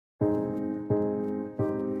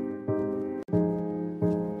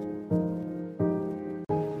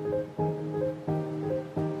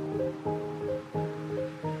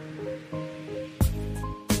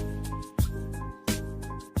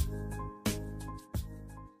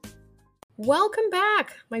Welcome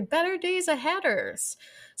back, my Better Days Aheaders.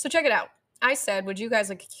 So check it out. I said, would you guys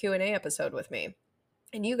like a Q&A episode with me?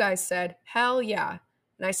 And you guys said, hell yeah.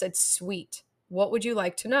 And I said, sweet. What would you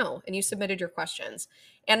like to know? And you submitted your questions.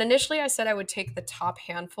 And initially I said I would take the top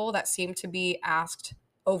handful that seemed to be asked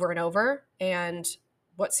over and over and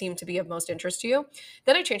what seemed to be of most interest to you.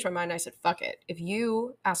 Then I changed my mind and I said, fuck it. If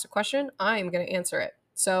you asked a question, I'm going to answer it.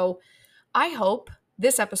 So I hope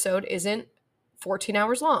this episode isn't 14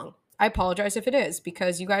 hours long. I apologize if it is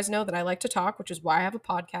because you guys know that I like to talk, which is why I have a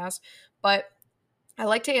podcast, but I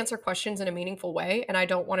like to answer questions in a meaningful way and I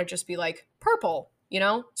don't want to just be like purple,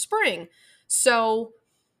 spring. So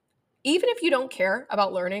even if you don't care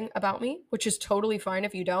about learning about me, which is totally fine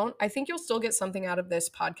if you don't, I think you'll still get something out of this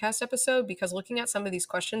podcast episode because looking at some of these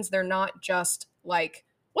questions, they're not just like,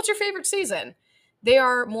 what's your favorite season? They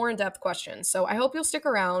are more in depth questions. So I hope you'll stick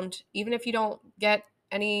around, even if you don't get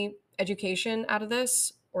any education out of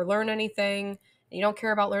this or learn anything, and you don't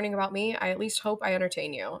care about learning about me. I at least hope I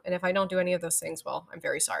entertain you. And if I don't do any of those things, well, I'm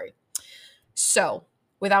very sorry. So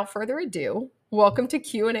without further ado, welcome to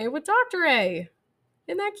Q&A with Dr. A.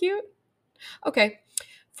 Isn't that cute? Okay,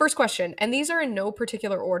 first question. And these are in no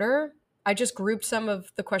particular order. I just grouped some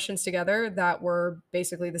of the questions together that were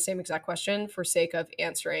basically the same exact question for sake of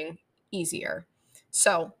answering easier.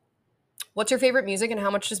 So, what's your favorite music and how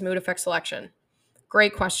much does mood affect selection?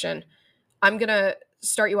 Great question. I'm going to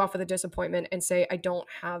start you off with a disappointment and say I don't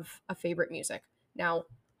have a favorite music. Now,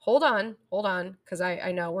 hold on, because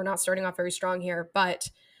I know we're not starting off very strong here, but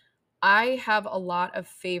I have a lot of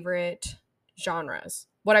favorite genres.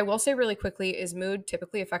 What I will say really quickly is mood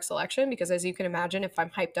typically affects selection because, as you can imagine, if I'm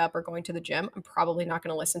hyped up or going to the gym, I'm probably not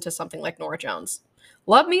going to listen to something like Norah Jones.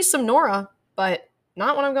 Love me some Norah, but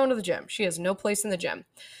not when I'm going to the gym. She has no place in the gym.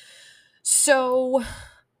 So,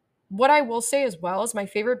 what I will say as well is my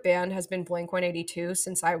favorite band has been Blink 182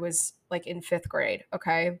 since I was like in fifth grade.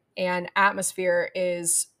 Okay. And Atmosphere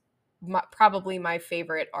is probably my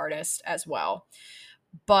favorite artist as well.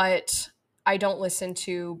 But I don't listen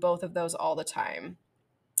to both of those all the time.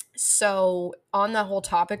 So, on the whole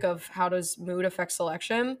topic of how does mood affect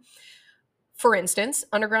selection, for instance,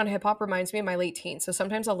 underground hip hop reminds me of my late teens. So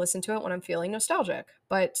sometimes I'll listen to it when I'm feeling nostalgic,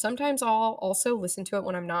 but sometimes I'll also listen to it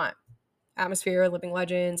when I'm not. Atmosphere, Living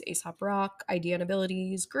Legends, Aesop Rock, Idea and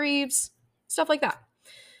Abilities, Greaves, stuff like that.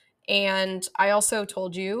 And I also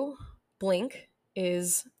told you Blink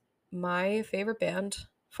is my favorite band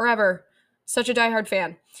forever. Such a diehard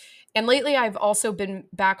fan. And lately, I've also been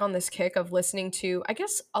back on this kick of listening to, I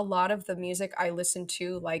guess, a lot of the music I listened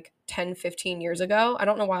to like 10, 15 years ago. I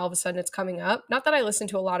don't know why all of a sudden it's coming up. Not that I listen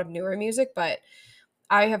to a lot of newer music, but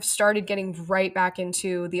I have started getting right back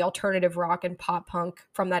into the alternative rock and pop punk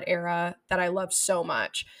from that era that I love so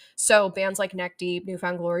much. So bands like Neck Deep,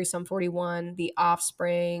 Newfound Glory, Sum 41, The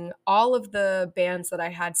Offspring, all of the bands that I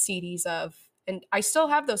had CDs of. And I still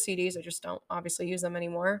have those CDs. I just don't obviously use them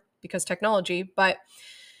anymore because technology. But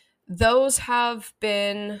those have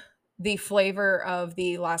been the flavor of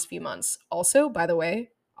the last few months. Also, by the way,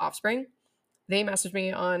 Offspring, they messaged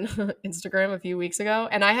me on Instagram a few weeks ago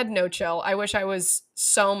and I had no chill. I wish I was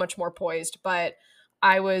so much more poised, but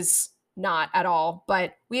I was not at all.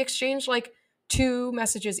 But we exchanged like 2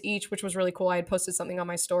 messages each, which was really cool. I had posted something on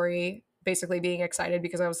my story, basically being excited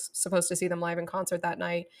because I was supposed to see them live in concert that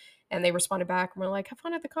night. And they responded back and were like, have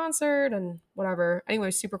fun at the concert and whatever.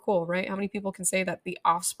 Anyway, super cool, right? How many people can say that the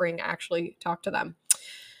Offspring actually talked to them?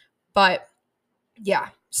 But yeah.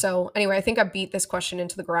 So anyway, I think I beat this question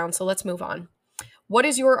into the ground. So let's move on. What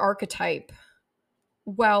is your archetype?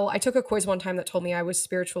 Well, I took a quiz one time that told me I was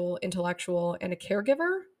spiritual, intellectual, and a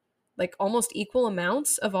caregiver, like almost equal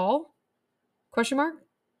amounts of all. Question mark?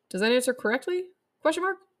 Does that answer correctly? Question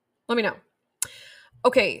mark? Let me know.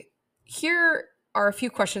 Okay, here are a few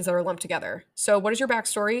questions that are lumped together. So, what is your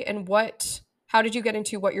backstory and how did you get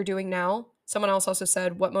into what you're doing now? Someone else also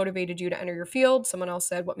said, what motivated you to enter your field? Someone else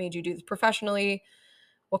said, what made you do this professionally?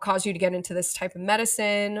 What caused you to get into this type of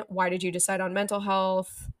medicine? Why did you decide on mental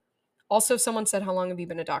health? Also, someone said, how long have you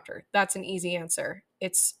been a doctor? That's an easy answer.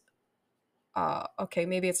 It's, okay,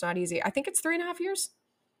 maybe it's not easy. I think it's 3.5 years.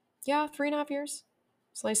 Yeah, 3.5 years.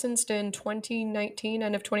 I was licensed in 2019,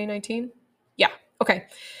 end of 2019. Yeah, okay.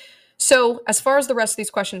 So as far as the rest of these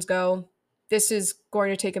questions go, this is going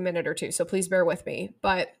to take a minute or two, so please bear with me.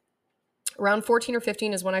 But around 14 or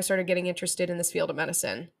 15 is when I started getting interested in this field of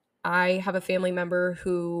medicine. I have a family member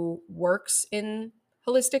who works in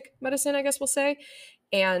holistic medicine, I guess we'll say.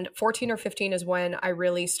 And 14 or 15 is when I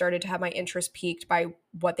really started to have my interest piqued by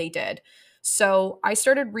what they did. So I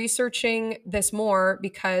started researching this more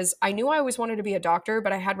because I knew I always wanted to be a doctor,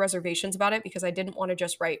 but I had reservations about it because I didn't want to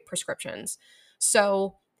just write prescriptions.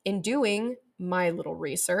 So in doing my little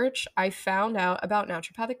research, I found out about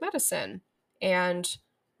naturopathic medicine and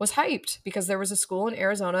was hyped because there was a school in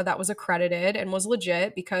Arizona that was accredited and was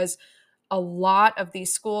legit, because a lot of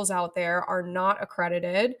these schools out there are not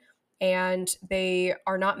accredited and they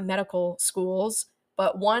are not medical schools,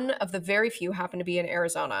 but one of the very few happened to be in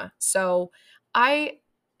Arizona. So I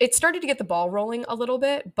it started to get the ball rolling a little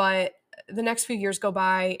bit, but the next few years go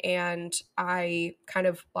by and I kind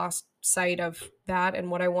of lost sight of that and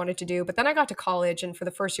what I wanted to do. But then I got to college, and for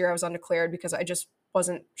the first year I was undeclared because I just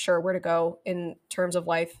wasn't sure where to go in terms of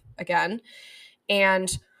life again.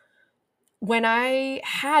 And when I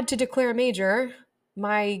had to declare a major,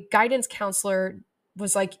 my guidance counselor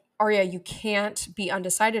was like, Aria, you can't be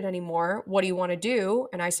undecided anymore. What do you want to do?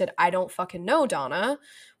 And I said, I don't fucking know, Donna.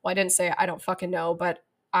 Well, I didn't say I don't fucking know, but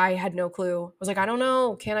I had no clue. I was like, I don't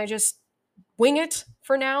know. Can I just wing it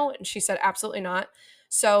for now? And she said, absolutely not.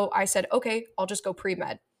 So I said, okay, I'll just go pre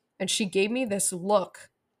med. And she gave me this look,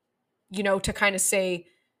 to kind of say,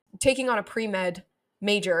 taking on a pre med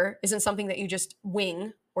major isn't something that you just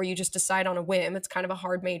wing or you just decide on a whim. It's kind of a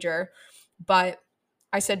hard major. But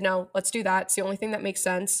I said, no, let's do that. It's the only thing that makes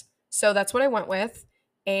sense. So that's what I went with.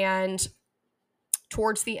 And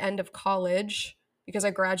towards the end of college, because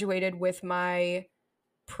I graduated with my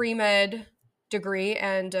pre med degree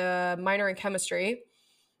and a minor in chemistry,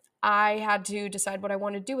 I had to decide what I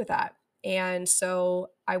wanted to do with that. And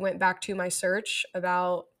so I went back to my search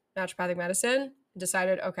about naturopathic medicine,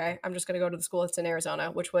 decided, okay, I'm just going to go to the school that's in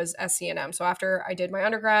Arizona, which was SCNM. So after I did my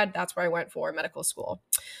undergrad, that's where I went for medical school.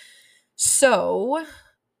 So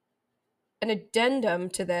an addendum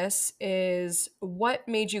to this is, what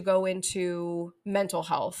made you go into mental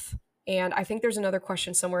health? And I think there's another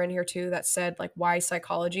question somewhere in here too that said, like, why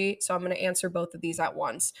psychology? So I'm going to answer both of these at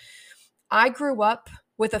once. I grew up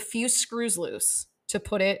with a few screws loose, to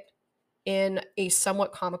put it in a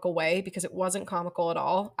somewhat comical way, because it wasn't comical at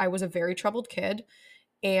all. I was a very troubled kid,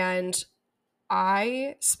 and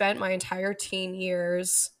I spent my entire teen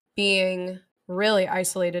years being really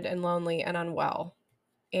isolated and lonely and unwell.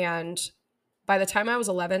 And by the time I was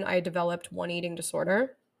 11, I had developed one eating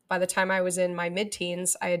disorder. By the time I was in my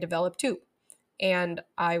mid-teens, I had developed two. And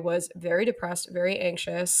I was very depressed, very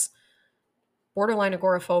anxious, borderline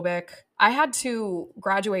agoraphobic. I had to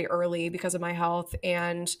graduate early because of my health,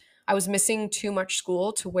 and I was missing too much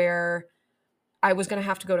school to where I was going to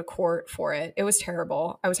have to go to court for it. It was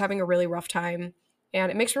terrible. I was having a really rough time,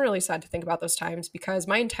 and it makes me really sad to think about those times because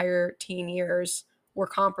my entire teen years were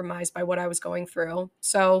compromised by what I was going through.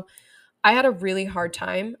 So I had a really hard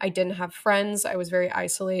time. I didn't have friends. I was very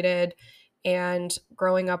isolated, and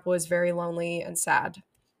growing up was very lonely and sad.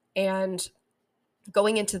 And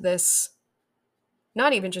going into this,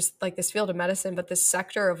 not even just like this field of medicine, but this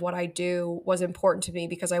sector of what I do was important to me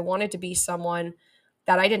because I wanted to be someone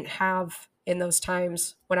that I didn't have in those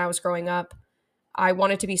times when I was growing up. I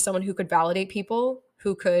wanted to be someone who could validate people,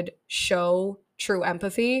 who could show true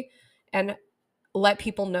empathy and let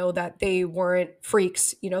people know that they weren't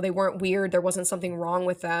freaks, they weren't weird, there wasn't something wrong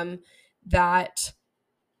with them, that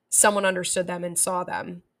someone understood them and saw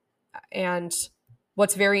them. And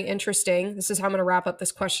what's very interesting, this is how I'm going to wrap up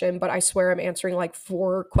this question, but I swear I'm answering like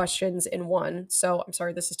 4 questions in one. So I'm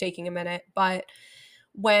sorry, this is taking a minute. But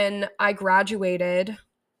when I graduated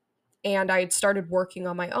and I had started working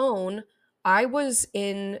on my own, I was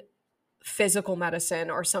in physical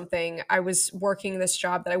medicine or something. I was working this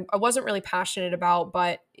job that I wasn't really passionate about,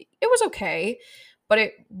 but it was okay. But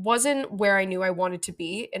it wasn't where I knew I wanted to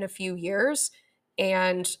be in a few years.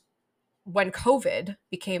 And when COVID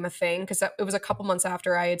became a thing, because it was a couple months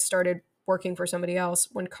after I had started working for somebody else,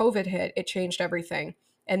 when COVID hit, it changed everything.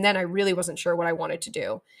 And then I really wasn't sure what I wanted to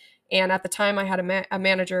do. And at the time, I had a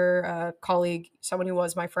manager, a colleague, someone who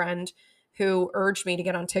was my friend, who urged me to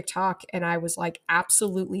get on TikTok. And I was like,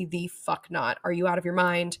 absolutely the fuck not. Are you out of your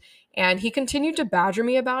mind? And he continued to badger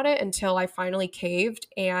me about it until I finally caved.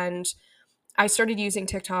 And I started using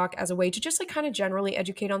TikTok as a way to just like kind of generally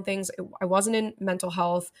educate on things. I wasn't in mental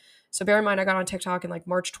health. So bear in mind, I got on TikTok in like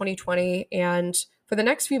March 2020. And for the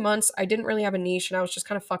next few months, I didn't really have a niche and I was just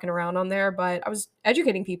kind of fucking around on there, but I was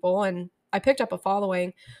educating people and I picked up a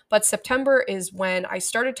following. But September is when I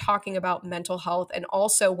started talking about mental health, and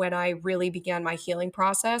also when I really began my healing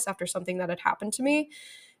process after something that had happened to me.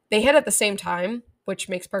 They hit at the same time, which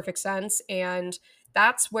makes perfect sense. And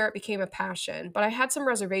that's where it became a passion. But I had some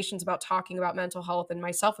reservations about talking about mental health, and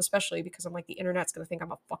myself especially, because I'm like, the internet's going to think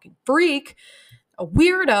I'm a fucking freak, a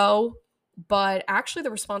weirdo. But actually the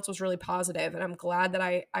response was really positive, and I'm glad that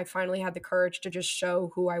I finally had the courage to just show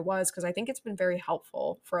who I was, because I think it's been very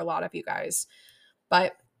helpful for a lot of you guys.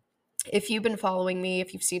 But If you've been following me,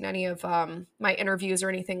 if you've seen any of my interviews or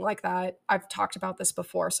anything like that, I've talked about this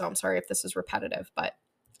before, so I'm sorry if this is repetitive, but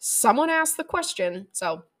someone asked the question.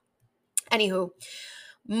 So, anywho,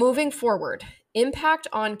 moving forward, impact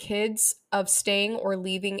on kids of staying or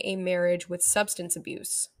leaving a marriage with substance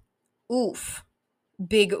abuse. Oof,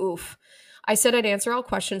 big oof. I said I'd answer all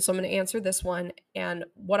questions, so I'm going to answer this one. And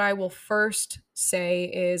what I will first say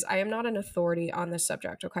is I am not an authority on this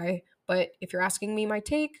subject, okay? But if you're asking me my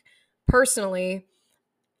take, personally,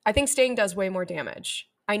 I think staying does way more damage.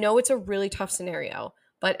 I know it's a really tough scenario,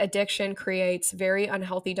 but addiction creates very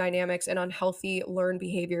unhealthy dynamics and unhealthy learned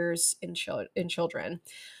behaviors in children.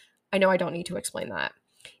 I know I don't need to explain that.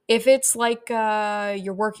 If it's like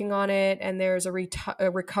you're working on it and there's a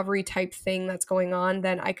recovery type thing that's going on,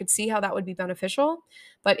 then I could see how that would be beneficial.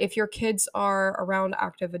 But if your kids are around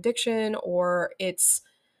active addiction, or it's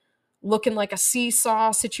looking like a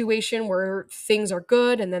seesaw situation where things are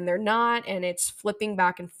good and then they're not, and it's flipping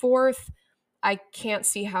back and forth, I can't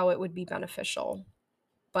see how it would be beneficial.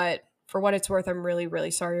 But for what it's worth, I'm really,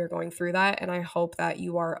 really sorry you're going through that, and I hope that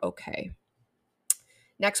you are okay.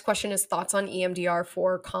 Next question is thoughts on EMDR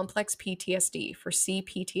for complex PTSD, for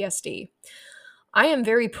CPTSD. I am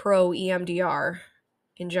very pro EMDR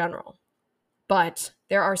in general, but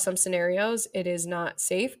there are some scenarios it is not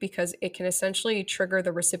safe because it can essentially trigger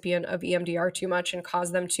the recipient of EMDR too much and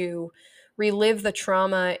cause them to relive the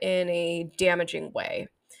trauma in a damaging way,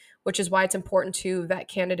 which is why it's important to vet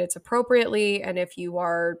candidates appropriately. And if you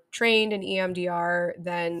are trained in EMDR,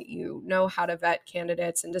 then you know how to vet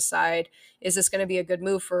candidates and decide, is this going to be a good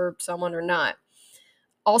move for someone or not?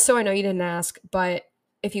 Also, I know you didn't ask, but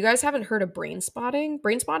if you guys haven't heard of brain spotting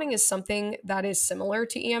is something that is similar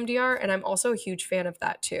to EMDR, and I'm also a huge fan of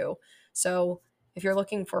that too. So if you're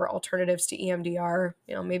looking for alternatives to EMDR,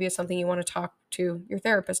 maybe it's something you want to talk to your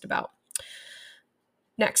therapist about.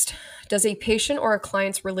 Next, does a patient or a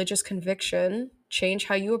client's religious conviction change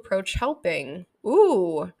how you approach helping?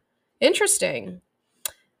 Ooh, interesting.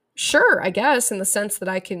 Sure, I guess, in the sense that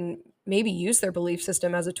I can maybe use their belief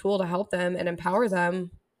system as a tool to help them and empower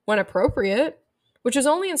them when appropriate, which is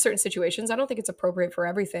only in certain situations. I don't think it's appropriate for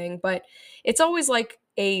everything, but it's always like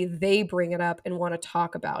a they bring it up and want to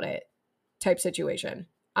talk about it type situation.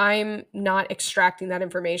 I'm not extracting that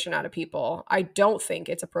information out of people. I don't think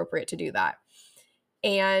it's appropriate to do that.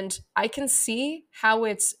 And I can see how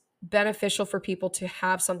it's beneficial for people to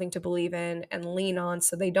have something to believe in and lean on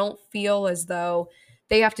so they don't feel as though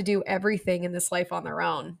they have to do everything in this life on their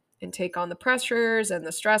own and take on the pressures and the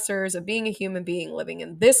stressors of being a human being living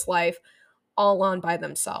in this life all on by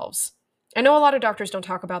themselves. I know a lot of doctors don't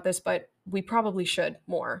talk about this, but we probably should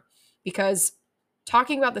more, because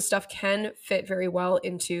talking about this stuff can fit very well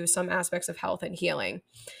into some aspects of health and healing.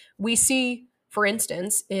 We see, for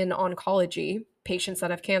instance, in oncology, patients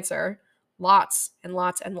that have cancer, lots and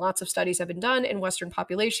lots and lots of studies have been done in Western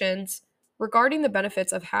populations regarding the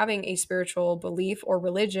benefits of having a spiritual belief or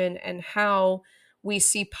religion, and how we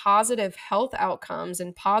see positive health outcomes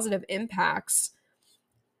and positive impacts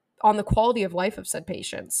on the quality of life of said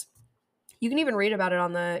patients. You can even read about it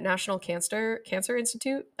on the National Cancer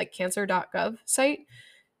Institute, like cancer.gov site.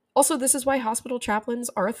 Also, this is why hospital chaplains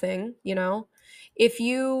are a thing, If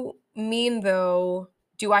you mean, though,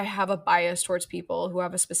 do I have a bias towards people who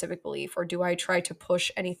have a specific belief, or do I try to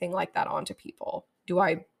push anything like that onto people? Do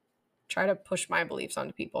I try to push my beliefs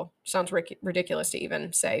onto people? Sounds ridiculous to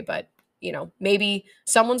even say, but, maybe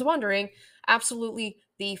someone's wondering. Absolutely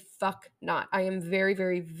the fuck not. I am very,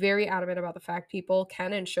 very, very adamant about the fact people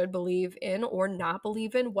can and should believe in or not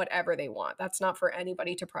believe in whatever they want. That's not for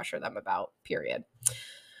anybody to pressure them about, period.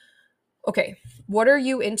 Okay, what are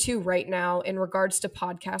you into right now in regards to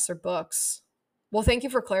podcasts or books? Well, thank you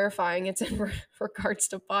for clarifying. It's in regards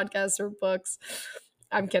to podcasts or books.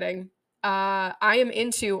 I'm kidding. I am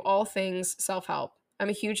into all things self-help. I'm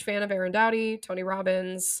a huge fan of Aaron Doughty, Tony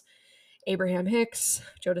Robbins, Abraham Hicks,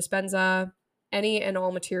 Joe Dispenza, any and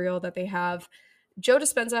all material that they have. Joe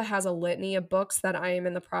Dispenza has a litany of books that I am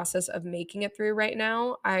in the process of making it through right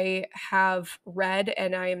now. I have read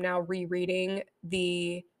and I am now rereading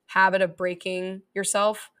The Habit of Breaking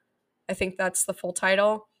Yourself. I think that's the full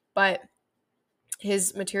title, but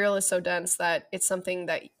his material is so dense that it's something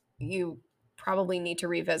that you probably need to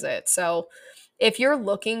revisit. So if you're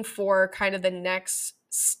looking for kind of the next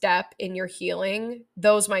step in your healing,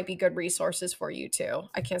 those might be good resources for you too.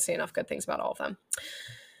 I can't say enough good things about all of them.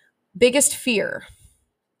 Biggest fear.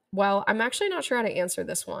 Well, I'm actually not sure how to answer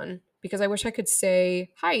this one because I wish I could say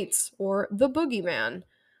heights or the boogeyman.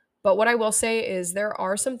 But what I will say is there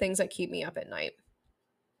are some things that keep me up at night.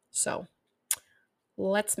 So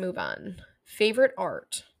let's move on. Favorite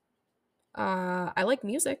art. I like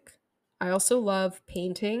music. I also love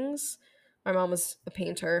paintings. My mom was a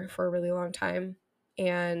painter for a really long time,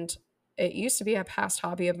 and it used to be a past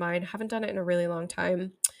hobby of mine. Haven't done it in a really long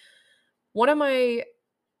time. One of my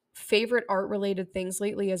favorite art related things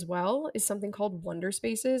lately as well is something called Wonder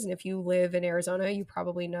Spaces. And if you live in Arizona, you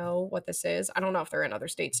probably know what this is. I don't know if they're in other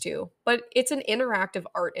states too, but it's an interactive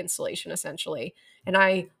art installation essentially. And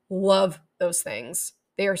I love those things.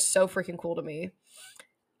 They are so freaking cool to me.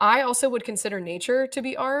 I also would consider nature to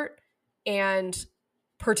be art, and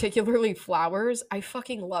particularly flowers. I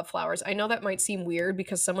fucking love flowers. I know that might seem weird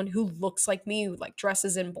because someone who looks like me, who like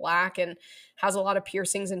dresses in black and has a lot of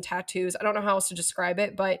piercings and tattoos, I don't know how else to describe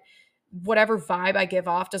it, but whatever vibe I give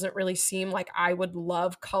off doesn't really seem like I would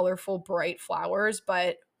love colorful, bright flowers,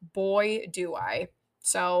 but boy, do I.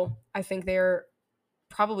 So I think they're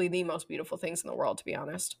probably the most beautiful things in the world, to be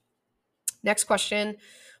honest. Next question.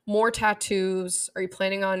 More tattoos. Are you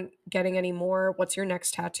planning on getting any more? What's your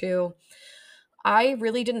next tattoo? I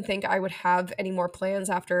really didn't think I would have any more plans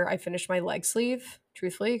after I finished my leg sleeve,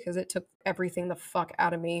 truthfully, because it took everything the fuck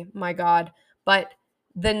out of me. My God. But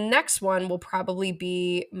the next one will probably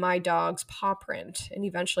be my dog's paw print and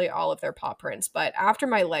eventually all of their paw prints. But after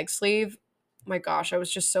my leg sleeve, my gosh, I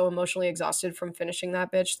was just so emotionally exhausted from finishing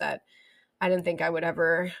that bitch that I didn't think I would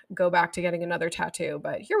ever go back to getting another tattoo.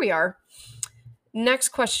 But here we are. Next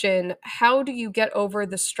question. How do you get over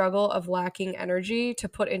the struggle of lacking energy to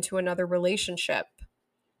put into another relationship?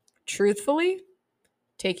 Truthfully,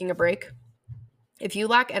 taking a break. If you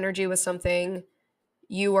lack energy with something,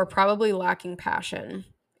 you are probably lacking passion.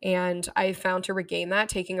 And I found to regain that,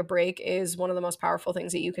 taking a break is one of the most powerful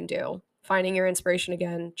things that you can do. Finding your inspiration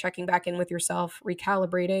again, checking back in with yourself,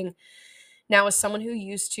 recalibrating. Now, as someone who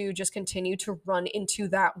used to just continue to run into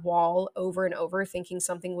that wall over and over, thinking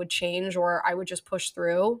something would change or I would just push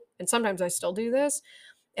through, and sometimes I still do this,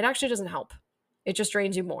 it actually doesn't help. It just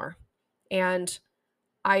drains you more. And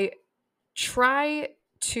I try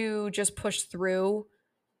to just push through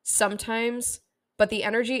sometimes, but the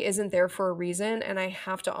energy isn't there for a reason, and I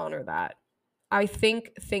have to honor that. I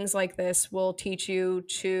think things like this will teach you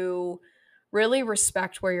to really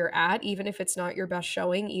respect where you're at, even if it's not your best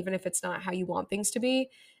showing, even if it's not how you want things to be.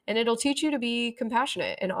 And it'll teach you to be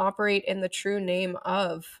compassionate and operate in the true name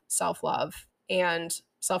of self love and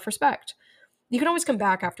self respect. You can always come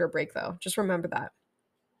back after a break, though. Just remember that.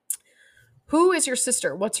 Who is your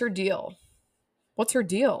sister? What's her deal? What's her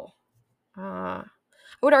deal? I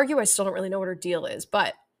would argue I still don't really know what her deal is,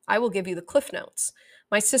 but I will give you the cliff notes.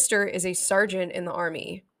 My sister is a sergeant in the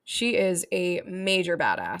Army. She is a major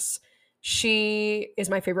badass. She is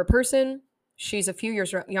my favorite person. She's a few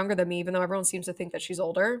years younger than me, even though everyone seems to think that she's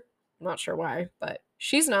older. I'm not sure why, but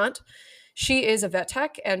she's not. She is a vet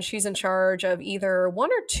tech, and she's in charge of either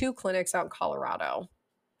one or two clinics out in Colorado.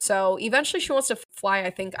 So eventually she wants to fly,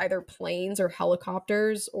 I think, either planes or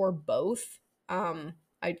helicopters or both.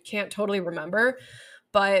 I can't totally remember,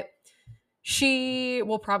 but she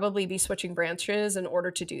will probably be switching branches in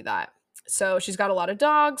order to do that. So she's got a lot of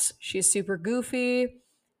dogs. She's super goofy,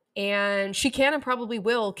 and she can and probably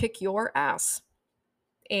will kick your ass.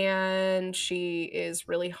 And she is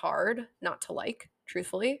really hard not to like,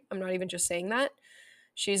 truthfully. I'm not even just saying that.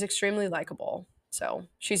 She's extremely likable. So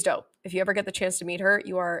she's dope. If you ever get the chance to meet her,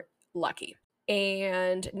 you are lucky.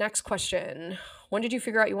 And next question. When did you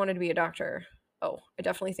figure out you wanted to be a doctor? Oh, I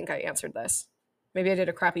definitely think I answered this. Maybe I did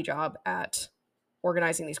a crappy job at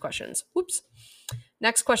organizing these questions. Whoops.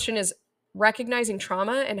 Next question is recognizing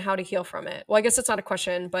trauma and how to heal from it. Well, I guess it's not a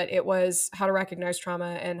question, but it was how to recognize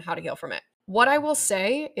trauma and how to heal from it. What I will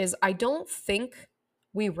say is I don't think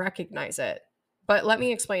we recognize it. But let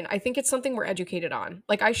me explain. I think it's something we're educated on.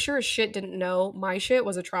 Like, I sure as shit didn't know my shit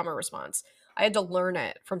was a trauma response. I had to learn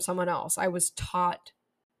it from someone else. I was taught,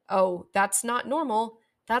 oh, that's not normal.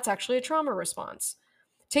 That's actually a trauma response.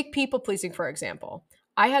 Take people pleasing, for example.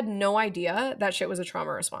 I had no idea that shit was a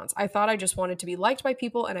trauma response. I thought I just wanted to be liked by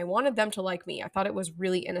people and I wanted them to like me. I thought it was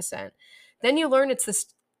really innocent. Then you learn it's this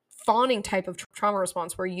fawning type of trauma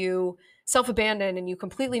response where you self-abandon and you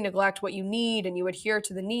completely neglect what you need and you adhere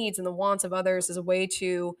to the needs and the wants of others as a way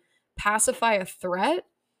to pacify a threat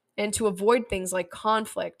and to avoid things like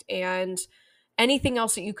conflict and anything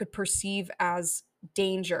else that you could perceive as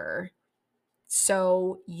danger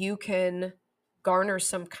so you can garner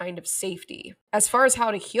some kind of safety. As far as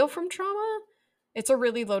how to heal from trauma, it's a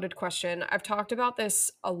really loaded question. I've talked about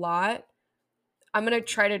this a lot. I'm going to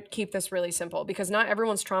try to keep this really simple because not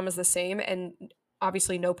everyone's trauma is the same and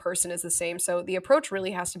obviously no person is the same. So the approach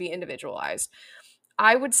really has to be individualized.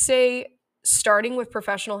 I would say starting with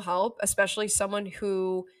professional help, especially someone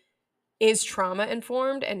who is trauma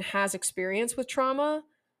informed and has experience with trauma,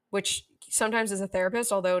 which sometimes as a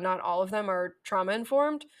therapist, although not all of them are trauma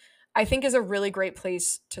informed, I think is a really great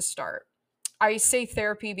place to start. I say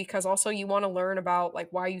therapy because also you want to learn about like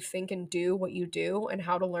why you think and do what you do and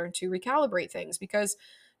how to learn to recalibrate things, because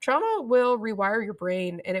trauma will rewire your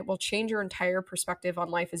brain and it will change your entire perspective on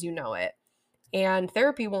life as you know it. And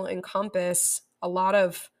therapy will encompass a lot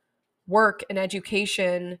of work and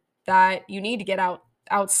education that you need to get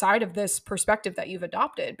outside of this perspective that you've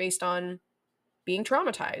adopted based on being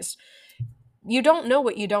traumatized. You don't know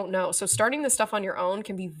what you don't know. So starting this stuff on your own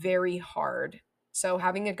can be very hard. So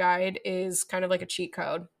having a guide is kind of like a cheat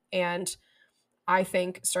code. And I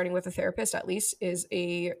think starting with a therapist at least is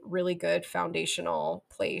a really good foundational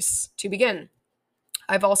place to begin.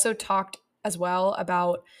 I've also talked as well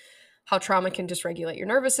about how trauma can dysregulate your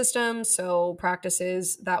nervous system. So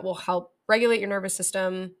practices that will help regulate your nervous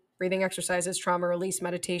system, breathing exercises, trauma release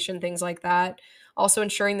meditation, things like that. Also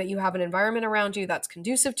ensuring that you have an environment around you that's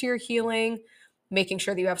conducive to your healing, making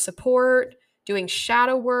sure that you have support, doing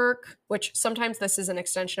shadow work, which sometimes this is an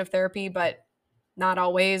extension of therapy, but not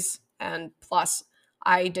always. And plus,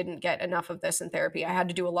 I didn't get enough of this in therapy. I had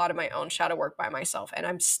to do a lot of my own shadow work by myself, and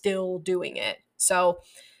I'm still doing it. So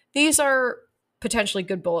these are potentially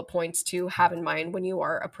good bullet points to have in mind when you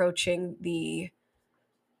are approaching the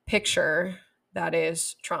picture that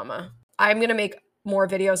is trauma. I'm going to make more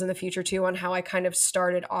videos in the future too on how I kind of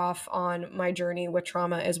started off on my journey with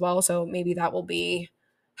trauma as well. So maybe that will be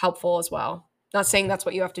helpful as well. Not saying that's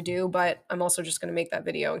what you have to do, but I'm also just going to make that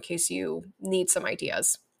video in case you need some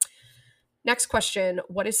ideas. Next question.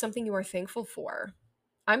 What is something you are thankful for?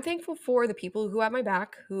 I'm thankful for the people who have my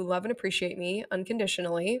back, who love and appreciate me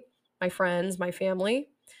unconditionally, my friends, my family.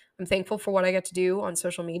 I'm thankful for what I get to do on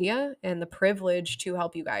social media and the privilege to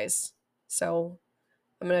help you guys. So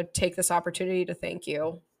I'm going to take this opportunity to thank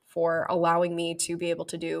you for allowing me to be able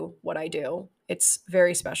to do what I do. It's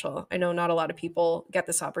very special. I know not a lot of people get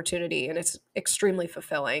this opportunity, and it's extremely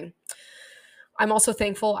fulfilling. I'm also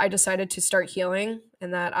thankful I decided to start healing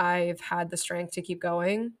and that I've had the strength to keep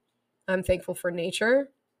going. I'm thankful for nature.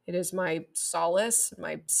 It is my solace,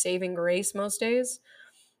 my saving grace most days.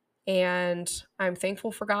 And I'm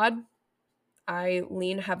thankful for God. I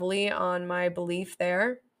lean heavily on my belief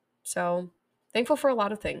there. So, thankful for a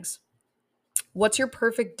lot of things. What's your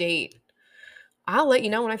perfect date? I'll let you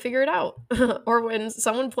know when I figure it out. Or when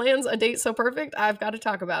someone plans a date so perfect, I've got to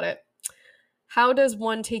talk about it. How does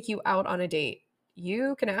one take you out on a date?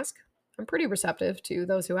 You can ask. I'm pretty receptive to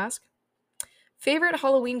those who ask. Favorite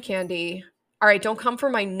Halloween candy? All right, don't come for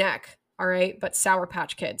my neck, all right? But Sour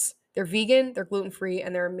Patch Kids. They're vegan, they're gluten-free,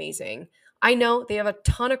 and they're amazing. I know they have a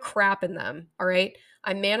ton of crap in them, all right?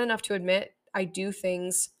 I'm man enough to admit I do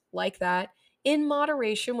things like that in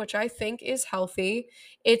moderation, which I think is healthy.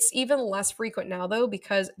 It's even less frequent now, though,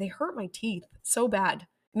 because they hurt my teeth so bad.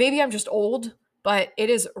 Maybe I'm just old, but it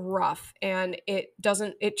is rough and it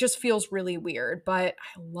just feels really weird. But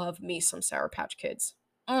I love me some Sour Patch Kids.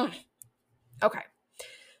 Okay.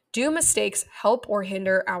 Do mistakes help or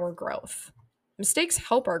hinder our growth? Mistakes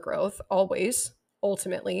help our growth always,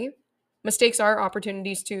 ultimately. Mistakes are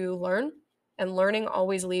opportunities to learn, and learning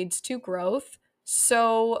always leads to growth,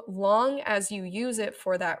 so long as you use it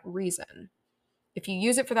for that reason. If you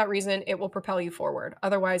use it for that reason, it will propel you forward.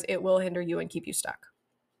 Otherwise, it will hinder you and keep you stuck.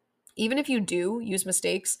 Even if you do use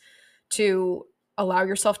mistakes to allow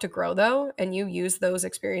yourself to grow, though, and you use those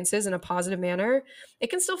experiences in a positive manner, it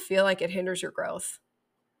can still feel like it hinders your growth.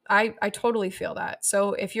 I totally feel that.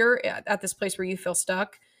 So if you're at this place where you feel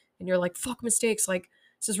stuck and you're like, fuck mistakes, like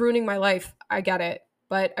this is ruining my life, I get it.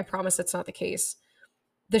 But I promise that's not the case.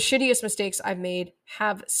 The shittiest mistakes I've made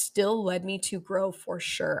have still led me to grow for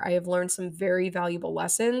sure. I have learned some very valuable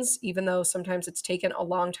lessons, even though sometimes it's taken a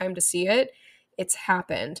long time to see it. It's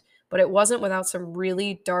happened, but it wasn't without some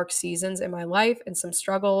really dark seasons in my life and some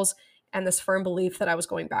struggles and this firm belief that I was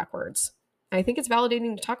going backwards. And I think it's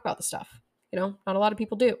validating to talk about the stuff. Not a lot of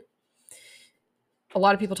people do. A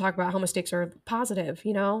lot of people talk about how mistakes are positive,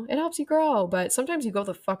 it helps you grow, but sometimes you go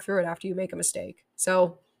the fuck through it after you make a mistake.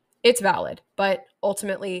 So it's valid, but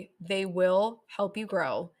ultimately they will help you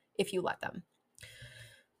grow if you let them.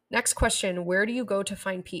 Next question. Where do you go to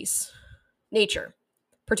find peace? Nature,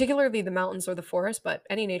 particularly the mountains or the forest, but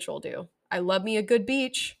any nature will do. I love me a good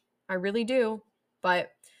beach. I really do. But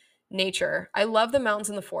nature. I love the mountains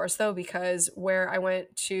and the forest though, because where I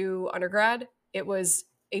went to undergrad, it was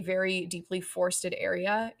a very deeply forested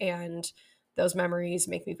area, and those memories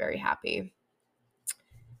make me very happy.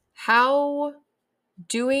 How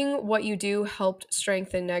doing what you do helped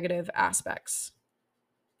strengthen negative aspects?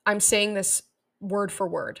 I'm saying this word for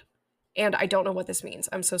word, and I don't know what this means.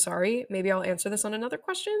 I'm so sorry. Maybe I'll answer this on another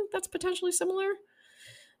question that's potentially similar.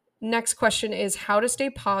 Next question is how to stay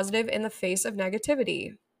positive in the face of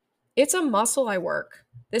negativity. It's a muscle I work.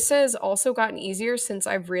 This has also gotten easier since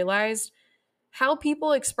I've realized how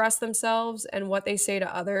people express themselves and what they say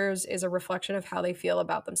to others is a reflection of how they feel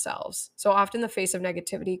about themselves. So often the face of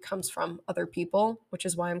negativity comes from other people, which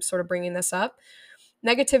is why I'm sort of bringing this up.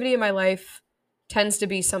 Negativity in my life tends to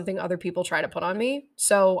be something other people try to put on me.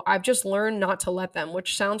 So I've just learned not to let them,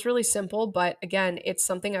 which sounds really simple, but again, it's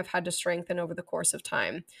something I've had to strengthen over the course of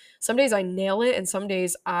time. Some days I nail it and some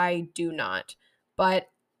days I do not. But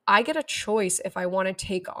I get a choice if I want to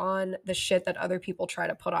take on the shit that other people try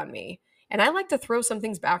to put on me. And I like to throw some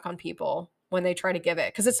things back on people when they try to give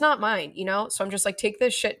it because it's not mine, you know? So I'm just like, take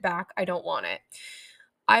this shit back. I don't want it.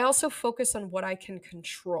 I also focus on what I can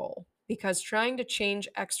control because trying to change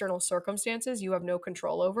external circumstances you have no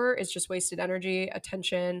control over is just wasted energy,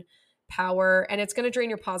 attention, power, and it's going to drain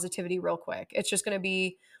your positivity real quick. It's going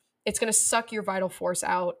to suck your vital force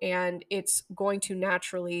out and it's going to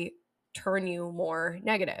naturally turn you more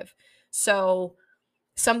negative. So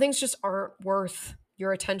some things just aren't worth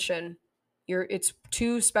your attention. It's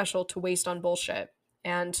too special to waste on bullshit.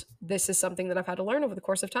 And this is something that I've had to learn over the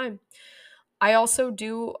course of time. I also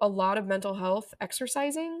do a lot of mental health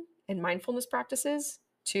exercising and mindfulness practices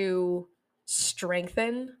to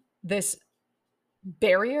strengthen this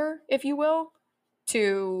barrier, if you will,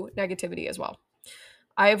 to negativity as well.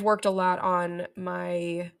 I have worked a lot on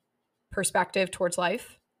my perspective towards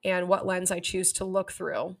life and what lens I choose to look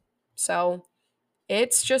through. So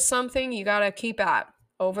it's just something you got to keep at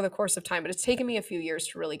over the course of time. But it's taken me a few years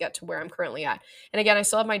to really get to where I'm currently at. And again, I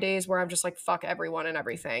still have my days where I'm just like, fuck everyone and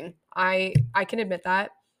everything. I can admit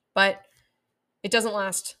that, but it doesn't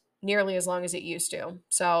last nearly as long as it used to.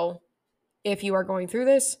 So if you are going through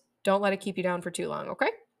this, don't let it keep you down for too long, okay?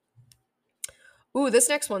 Ooh, this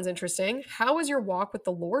next one's interesting. How is your walk with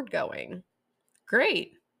the Lord going?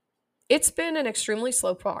 Great. It's been an extremely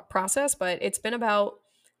slow process, but it's been about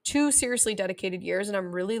 2 seriously dedicated years, and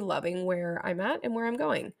I'm really loving where I'm at and where I'm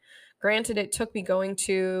going. Granted, it took me going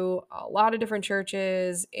to a lot of different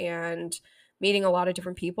churches and meeting a lot of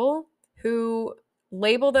different people who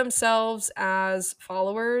label themselves as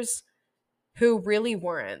followers who really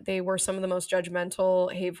weren't. They were some of the most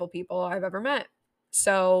judgmental, hateful people I've ever met.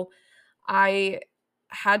 So I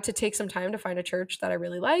had to take some time to find a church that I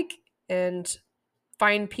really like and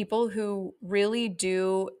find people who really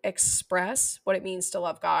do express what it means to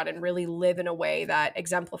love God and really live in a way that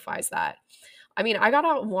exemplifies that. I mean, I got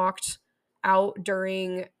out and walked out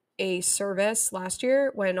during a service last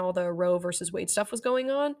year when all the Roe versus Wade stuff was going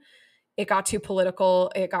on. It got too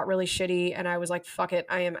political, it got really shitty, and I was like, fuck it,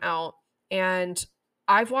 I am out. And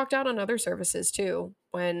I've walked out on other services too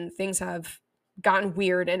when things have gotten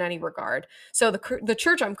weird in any regard. So the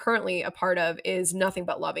church I'm currently a part of is nothing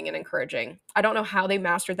but loving and encouraging. I don't know how they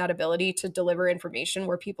mastered that ability to deliver information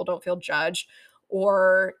where people don't feel judged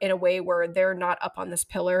or in a way where they're not up on this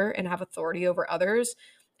pillar and have authority over others.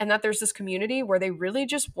 And that there's this community where they really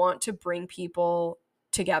just want to bring people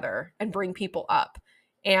together and bring people up.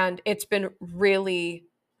 And it's been really,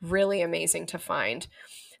 really amazing to find.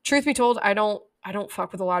 Truth be told, I don't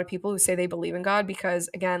fuck with a lot of people who say they believe in God because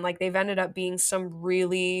again, like they've ended up being some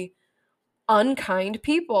really unkind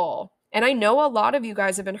people. And I know a lot of you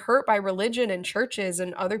guys have been hurt by religion and churches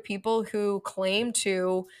and other people who claim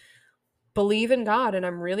to believe in God, and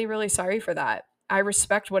I'm really, really sorry for that. I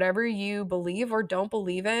respect whatever you believe or don't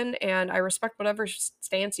believe in, and I respect whatever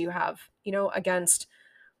stance you have, against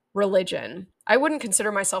religion. I wouldn't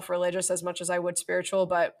consider myself religious as much as I would spiritual,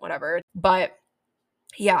 but whatever. But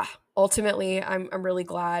yeah, ultimately, I'm really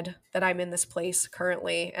glad that I'm in this place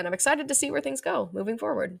currently, and I'm excited to see where things go moving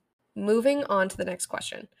forward. Moving on to the next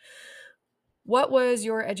question. What was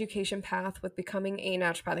your education path with becoming a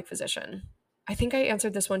naturopathic physician? I think I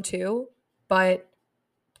answered this one too, but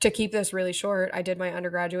to keep this really short, I did my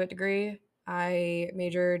undergraduate degree. I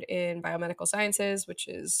majored in biomedical sciences, which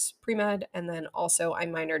is pre-med, and then also I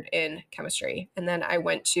minored in chemistry. And then I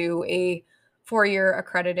went to a 4-year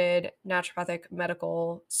accredited naturopathic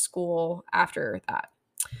medical school after that.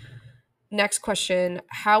 Next question.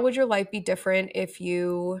 How would your life be different if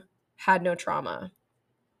you had no trauma?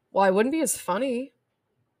 Well, I wouldn't be as funny,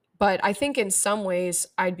 but I think in some ways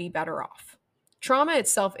I'd be better off. Trauma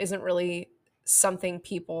itself isn't really something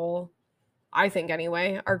people, I think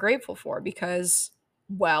anyway, are grateful for because,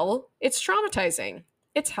 well, it's traumatizing.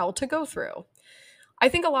 It's hell to go through. I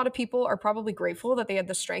think a lot of people are probably grateful that they had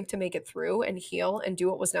the strength to make it through and heal and do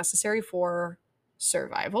what was necessary for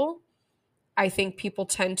survival. I think people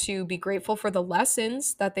tend to be grateful for the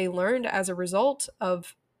lessons that they learned as a result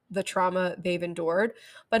of the trauma they've endured,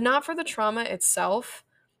 but not for the trauma itself.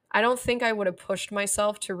 I don't think I would have pushed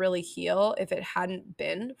myself to really heal if it hadn't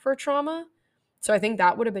been for trauma. So I think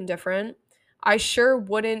that would have been different. I sure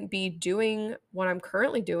wouldn't be doing what I'm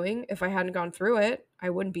currently doing if I hadn't gone through it. I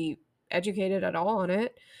wouldn't be educated at all on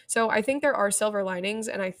it. So I think there are silver linings,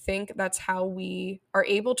 and I think that's how we are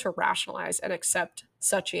able to rationalize and accept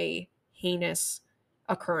such a heinous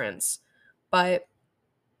occurrence. But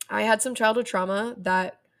I had some childhood trauma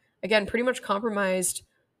that, again, pretty much compromised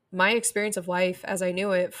my experience of life as I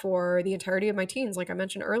knew it for the entirety of my teens, like I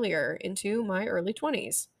mentioned earlier, into my early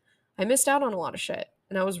 20s. I missed out on a lot of shit,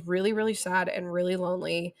 and I was really, really sad and really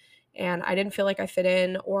lonely, and I didn't feel like I fit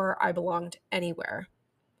in or I belonged anywhere.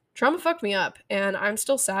 Trauma fucked me up, and I'm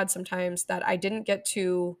still sad sometimes that I didn't get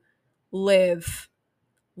to live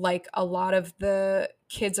like a lot of the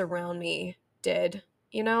kids around me did,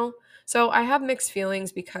 you know? So I have mixed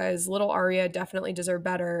feelings because little Aria definitely deserved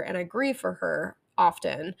better, and I grieve for her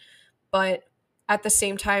often. But at the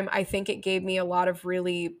same time, I think it gave me a lot of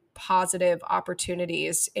really positive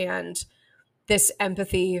opportunities and this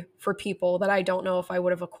empathy for people that I don't know if I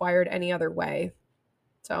would have acquired any other way.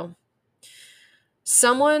 So,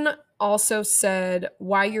 someone also said,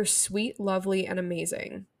 "Why you're sweet, lovely, and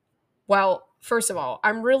amazing." Well, first of all,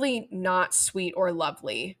 I'm really not sweet or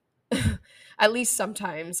lovely. At least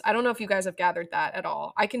sometimes. I don't know if you guys have gathered that at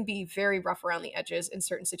all. I can be very rough around the edges in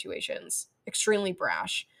certain situations, extremely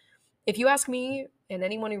brash. If you ask me and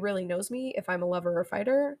anyone who really knows me if I'm a lover or a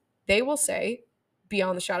fighter, they will say,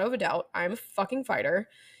 beyond the shadow of a doubt, I'm a fucking fighter.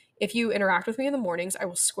 If you interact with me in the mornings, I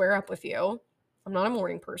will square up with you. I'm not a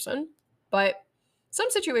morning person, but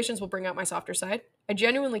some situations will bring out my softer side. I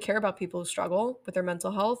genuinely care about people who struggle with their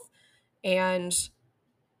mental health, and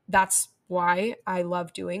that's why I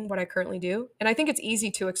love doing what I currently do. And I think it's easy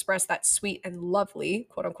to express that sweet and lovely,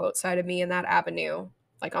 quote unquote, side of me in that avenue,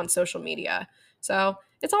 like on social media. So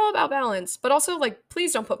it's all about balance. But also, like,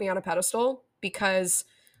 please don't put me on a pedestal because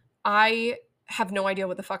I have no idea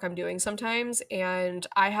what the fuck I'm doing sometimes. And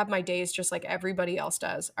I have my days just like everybody else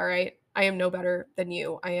does. All right. I am no better than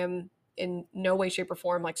you. I am in no way, shape, or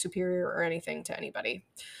form like superior or anything to anybody.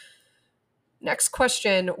 Next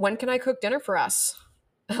question. When can I cook dinner for us?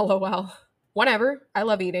 LOL. Whenever. I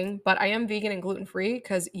love eating, but I am vegan and gluten free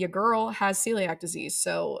because your girl has celiac disease.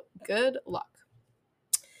 So good luck.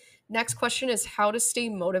 Next question is how to stay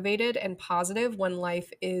motivated and positive when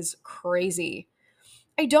life is crazy.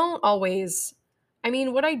 I don't always. I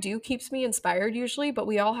mean, what I do keeps me inspired usually, but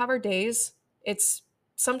we all have our days. It's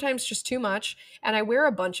sometimes just too much. And I wear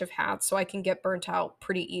a bunch of hats so I can get burnt out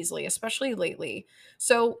pretty easily, especially lately.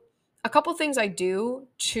 So, a couple things I do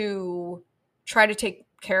to try to take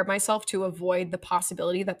care of myself to avoid the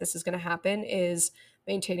possibility that this is going to happen is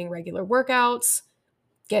maintaining regular workouts,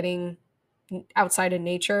 getting outside in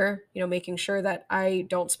nature, making sure that I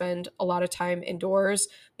don't spend a lot of time indoors,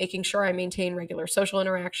 making sure I maintain regular social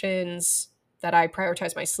interactions, that I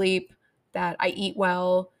prioritize my sleep, that I eat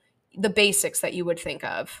well, the basics that you would think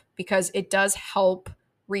of, because it does help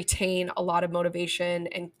retain a lot of motivation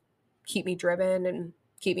and keep me driven and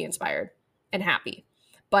keep me inspired and happy.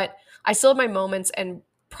 But I still have my moments, and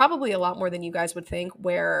probably a lot more than you guys would think,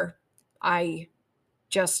 where I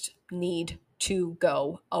just need to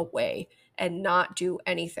go away and not do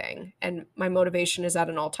anything. And my motivation is at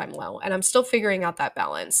an all time low. And I'm still figuring out that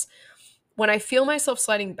balance. When I feel myself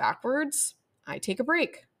sliding backwards, I take a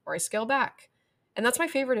break or I scale back. And that's my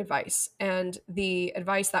favorite advice. And the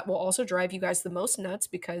advice that will also drive you guys the most nuts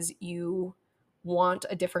because you want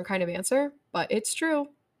a different kind of answer, but it's true.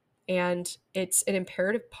 And it's an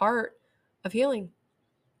imperative part of healing.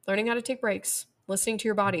 Learning how to take breaks, listening to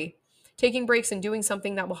your body, taking breaks and doing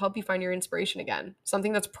something that will help you find your inspiration again,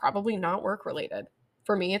 something that's probably not work related.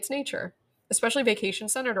 For me, it's nature, especially vacation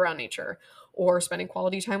centered around nature or spending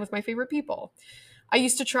quality time with my favorite people. I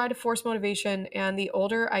used to try to force motivation, and the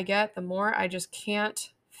older I get, the more I just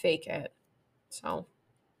can't fake it. So,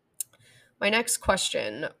 my next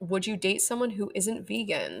question, would you date someone who isn't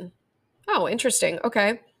vegan? Oh, interesting.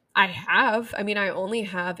 Okay. I have. I mean, I only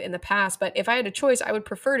have in the past, but if I had a choice, I would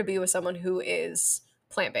prefer to be with someone who is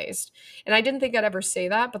plant based. And I didn't think I'd ever say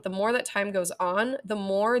that, but the more that time goes on, the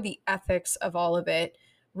more the ethics of all of it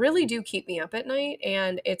really do keep me up at night.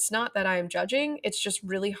 And it's not that I'm judging, it's just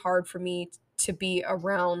really hard for me to be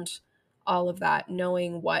around all of that,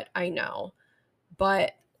 knowing what I know.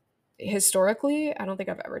 But historically, I don't think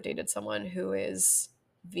I've ever dated someone who is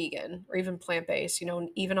vegan or even plant based,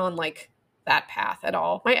 even on like that path at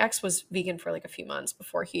all. My ex was vegan for like a few months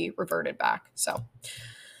before he reverted back. So,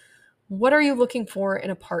 what are you looking for in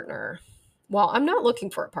a partner? Well, I'm not looking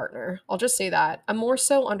for a partner. I'll just say that. I'm more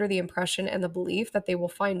so under the impression and the belief that they will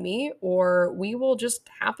find me or we will just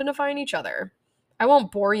happen to find each other. I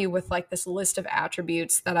won't bore you with like this list of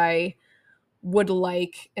attributes that I would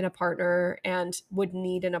like in a partner and would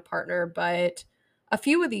need in a partner, but a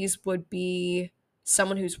few of these would be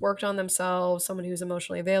someone who's worked on themselves, someone who's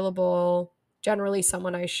emotionally available, generally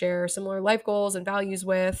someone I share similar life goals and values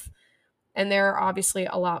with, and there are obviously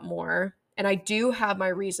a lot more. And I do have my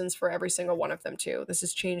reasons for every single one of them too. This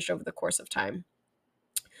has changed over the course of time.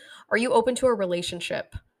 Are you open to a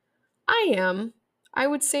relationship? I am. I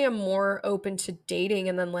would say I'm more open to dating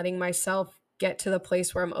and then letting myself get to the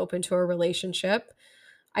place where I'm open to a relationship.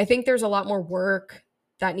 I think there's a lot more work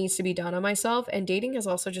that needs to be done on myself. And dating has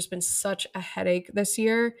also just been such a headache this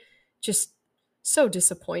year. Just so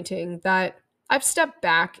disappointing that I've stepped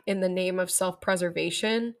back in the name of self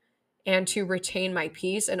preservation and to retain my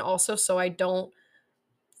peace. And also so I don't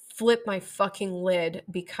flip my fucking lid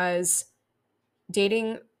because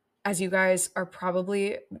dating, as you guys are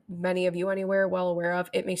probably, many of you anywhere, well aware of,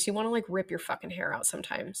 it makes you want to like rip your fucking hair out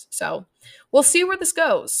sometimes. So we'll see where this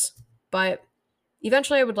goes. But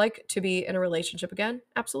eventually, I would like to be in a relationship again.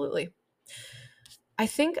 Absolutely. I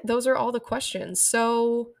think those are all the questions.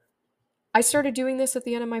 So I started doing this at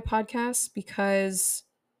the end of my podcast because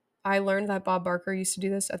I learned that Bob Barker used to do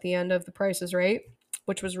this at the end of The Price is Right,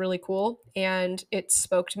 which was really cool. And it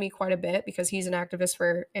spoke to me quite a bit because he's an activist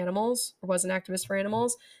for animals, or was an activist for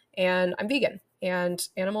animals. And I'm vegan, and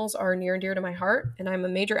animals are near and dear to my heart, and I'm a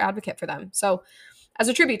major advocate for them. So, as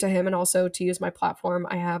a tribute to him and also to use my platform,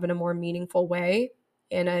 I have in a more meaningful way,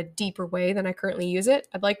 in a deeper way than I currently use it,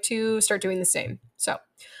 I'd like to start doing the same. So,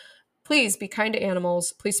 please be kind to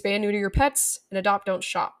animals. Please spay and neuter your pets and adopt, don't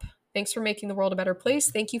shop. Thanks for making the world a better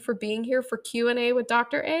place. Thank you for being here for Q&A with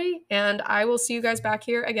Dr. A, and I will see you guys back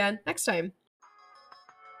here again next time.